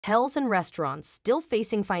Hotels and restaurants still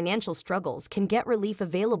facing financial struggles can get relief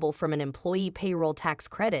available from an employee payroll tax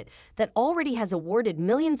credit that already has awarded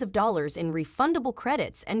millions of dollars in refundable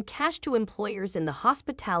credits and cash to employers in the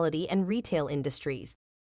hospitality and retail industries.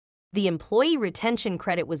 The Employee Retention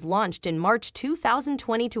Credit was launched in March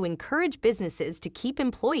 2020 to encourage businesses to keep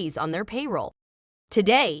employees on their payroll.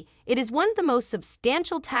 Today, it is one of the most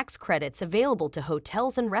substantial tax credits available to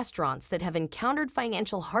hotels and restaurants that have encountered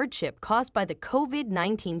financial hardship caused by the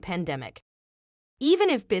COVID-19 pandemic. Even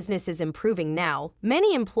if business is improving now,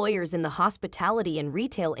 many employers in the hospitality and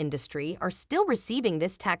retail industry are still receiving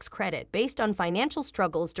this tax credit based on financial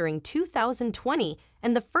struggles during 2020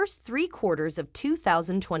 and the first 3 quarters of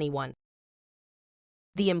 2021.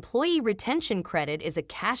 The Employee Retention Credit is a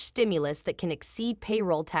cash stimulus that can exceed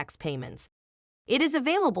payroll tax payments. It is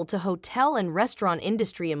available to hotel and restaurant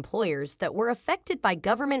industry employers that were affected by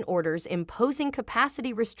government orders imposing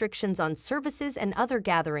capacity restrictions on services and other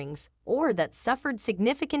gatherings, or that suffered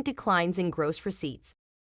significant declines in gross receipts.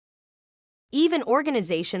 Even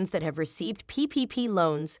organizations that have received PPP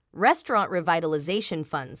loans, restaurant revitalization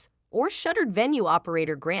funds, or shuttered venue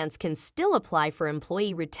operator grants can still apply for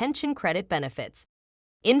employee retention credit benefits.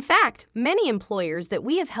 In fact, many employers that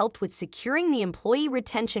we have helped with securing the Employee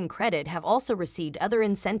Retention Credit have also received other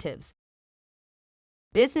incentives.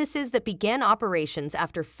 Businesses that began operations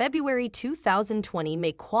after February 2020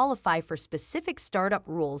 may qualify for specific startup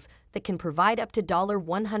rules that can provide up to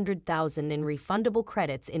 $100,000 in refundable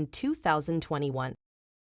credits in 2021.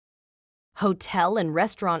 Hotel and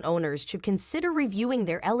restaurant owners should consider reviewing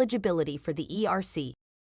their eligibility for the ERTC.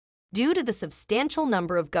 Due to the substantial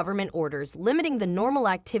number of government orders limiting the normal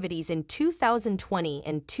activities in 2020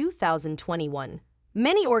 and 2021,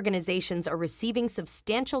 many organizations are receiving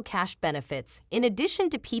substantial cash benefits in addition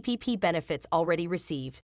to PPP benefits already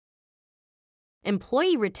received.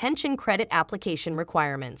 Employee Retention Credit Application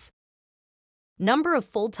Requirements. Number of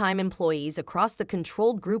full-time employees across the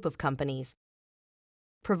controlled group of companies.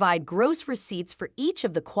 Provide gross receipts for each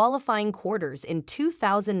of the qualifying quarters in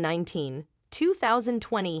 2019,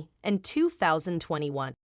 2020, and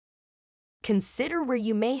 2021. Consider where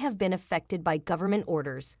you may have been affected by government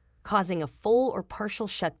orders, causing a full or partial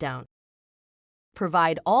shutdown.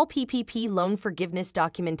 Provide all PPP loan forgiveness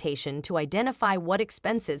documentation to identify what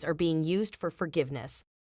expenses are being used for forgiveness.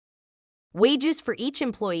 Wages for each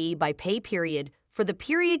employee by pay period for the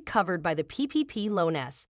period covered by the PPP loan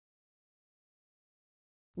S.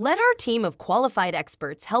 Let our team of qualified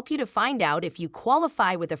experts help you to find out if you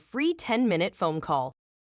qualify with a free 10-minute phone call.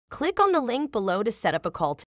 Click on the link below to set up a call.